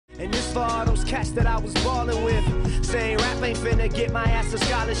for all those cats that I was ballin' with. Saying rap ain't finna get my ass a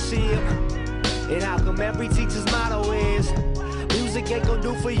scholarship. And how come every teacher's motto is music ain't gonna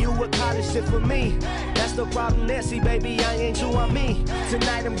do for you what college did for me? That's the problem there, see baby, I ain't you, I'm me.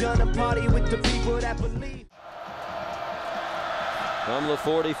 Tonight I'm gonna party with the people that believe. From the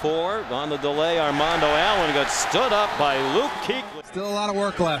 44, on the delay, Armando Allen got stood up by Luke Kuechly. Still a lot of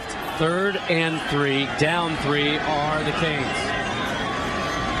work left. 3rd and 3, down 3 are the Canes.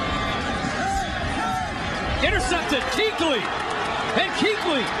 Intercepted, Kuechly, and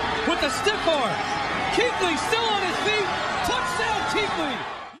Kuechly with the stiff arm. Kuechly still on his feet. Touchdown, Kuechly.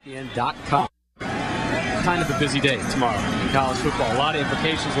 ESPN.com. Kind of a busy day tomorrow in college football. A lot of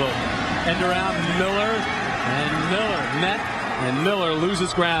implications will end around Miller, and Miller met, and Miller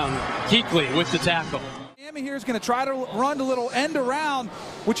loses ground. Kuechly with the tackle. Miami here is going to try to run a little end around,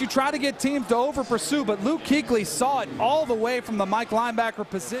 which you try to get teams to over pursue, but Luke Kuechly saw it all the way from the Mike linebacker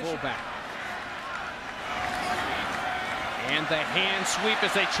position. Fullback. And the hand sweep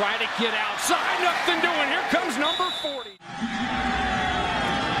as they try to get outside. Nothing doing. Here comes number 40.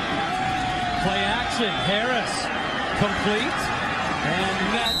 Play action. Harris complete. And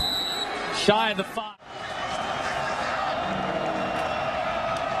net shy of the 5.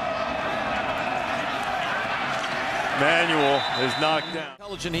 Manuel is knocked down.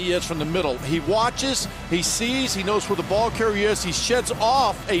 Intelligent he is from the middle. He watches, he sees, he knows where the ball carrier is. He sheds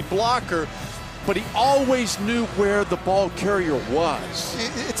off a blocker, but he always knew where the ball carrier was.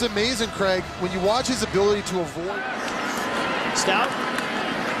 It's amazing, Craig, when you watch his ability to avoid. Stout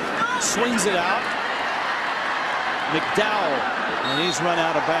swings it out. McDowell, and he's run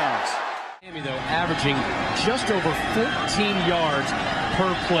out of bounds. Miami, though, averaging just over 14 yards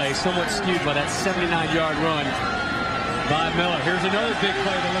per play, somewhat skewed by that 79-yard run by Miller. Here's another big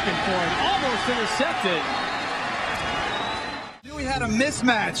play they're looking for, and almost intercepted. We had a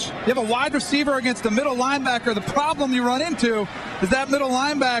mismatch. You have a wide receiver against a middle linebacker. The problem you run into is that middle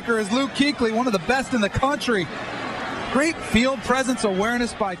linebacker is Luke Kuechly, one of the best in the country. Great field presence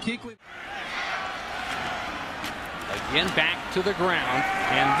awareness by Kuechly. Again back to the ground,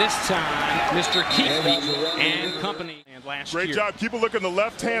 and this time Mr. Kuechly and company. And last Great year. job. Keep a look on the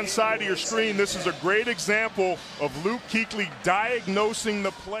left-hand side of your screen. This is a great example of Luke Kuechly diagnosing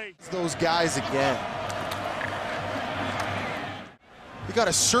the play. Those guys again. You got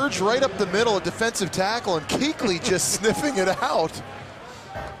to surge right up the middle, a defensive tackle, and Kuechly just sniffing it out.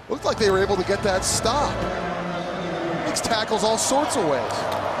 Looked like they were able to get that stop. Makes tackles all sorts of ways.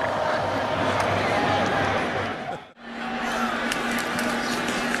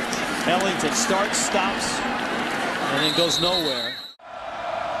 Ellington starts, stops, and then goes nowhere.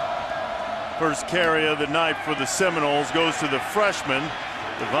 First carry of the night for the Seminoles goes to the freshman,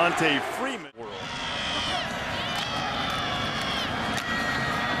 Devontae Freeman.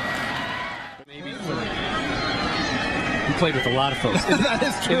 He played with a lot of folks. That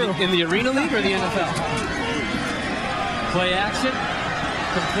is true. In the Arena League or the NFL? Play action,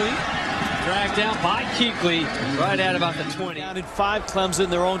 complete. Dragged down by Kuechly, right at about the 20. Down in 5, Clemson,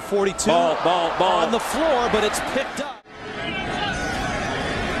 their own 42. Ball. On the floor, but it's picked up.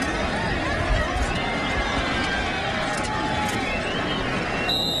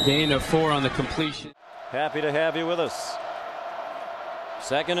 Gain of 4 on the completion. Happy to have you with us.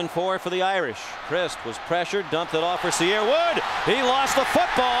 2nd and 4 for the Irish. Christ was pressured, dumped it off for Sierra Wood. He lost the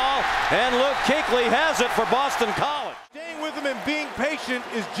football, and Luke Kuechly has it for Boston College. Staying with him and being patient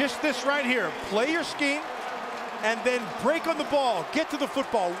is just this right here. Play your scheme and then break on the ball. Get to the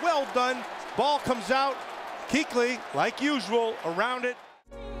football. Well done. Ball comes out. Kuechly, like usual, around it.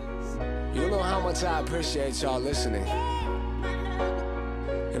 You know how much I appreciate y'all listening.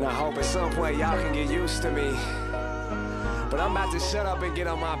 And I hope at some point y'all can get used to me. But I'm about to shut up and get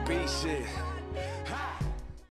on my beat shit.